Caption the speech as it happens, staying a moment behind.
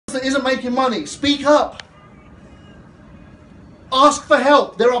that isn't making money, speak up. Ask for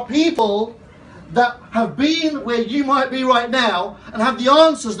help. There are people that have been where you might be right now and have the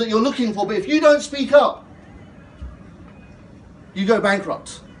answers that you're looking for, but if you don't speak up, you go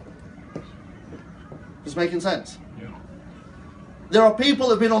bankrupt. Is this making sense? Yeah. There are people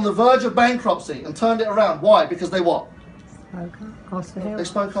that have been on the verge of bankruptcy and turned it around. Why? Because they what? Spoke up. Asked for help. They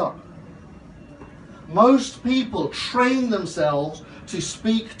spoke up. Most people train themselves to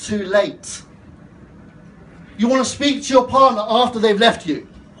speak too late. You want to speak to your partner after they've left you.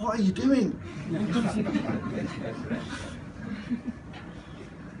 What are you doing?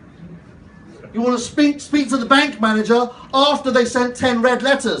 You want to speak to the bank manager after they sent 10 red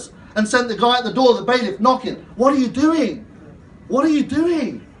letters and sent the guy at the door, the bailiff, knocking. What are you doing? What are you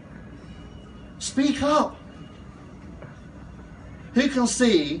doing? Speak up. Who can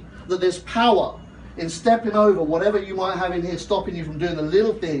see that there's power in stepping over whatever you might have in here, stopping you from doing the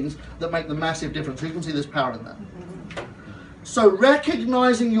little things that make the massive difference? Who can see there's power in that? So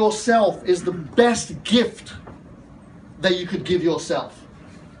recognizing yourself is the best gift that you could give yourself.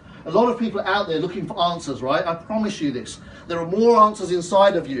 A lot of people out there looking for answers, right? I promise you this. There are more answers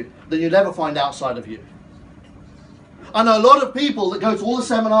inside of you than you'll ever find outside of you. I know a lot of people that go to all the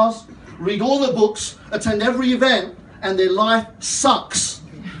seminars, read all the books, attend every event, and their life sucks.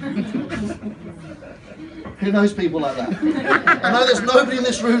 Who knows people like that? I know there's nobody in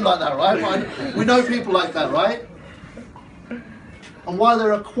this room like that, right? But we know people like that, right? And while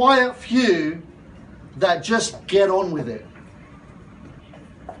there are quiet few that just get on with it,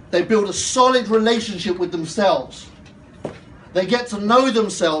 they build a solid relationship with themselves. They get to know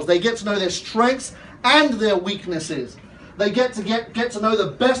themselves. They get to know their strengths and their weaknesses. They get to know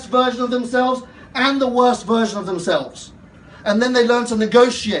the best version of themselves and the worst version of themselves. And then they learn to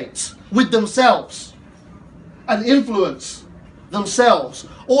negotiate with themselves and influence themselves.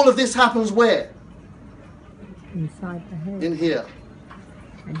 All of this happens where? Inside the head. In here.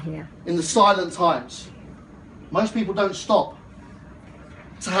 And here. In the silent times. Most people don't stop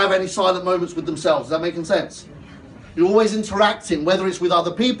to have any silent moments with themselves. Is that making sense? You're always interacting, whether it's with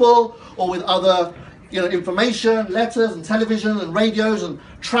other people or with other, information, letters and television and radios and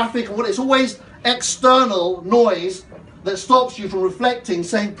traffic and what. It's always external noise that stops you from reflecting,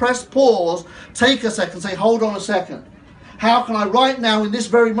 saying, press pause, take a second, say, hold on a second. How can I right now in this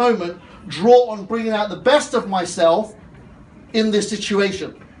very moment draw on bringing out the best of myself in this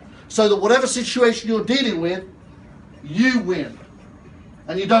situation, so that whatever situation you're dealing with, you win.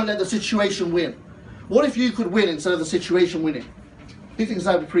 And you don't let the situation win. What if you could win instead of the situation winning? Who thinks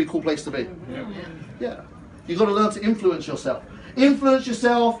that would be a pretty cool place to be? Yeah. You've got to learn to influence yourself. Influence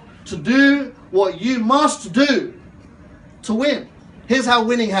yourself to do what you must do to win. Here's how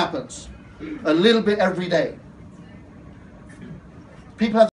winning happens. A little bit every day. People have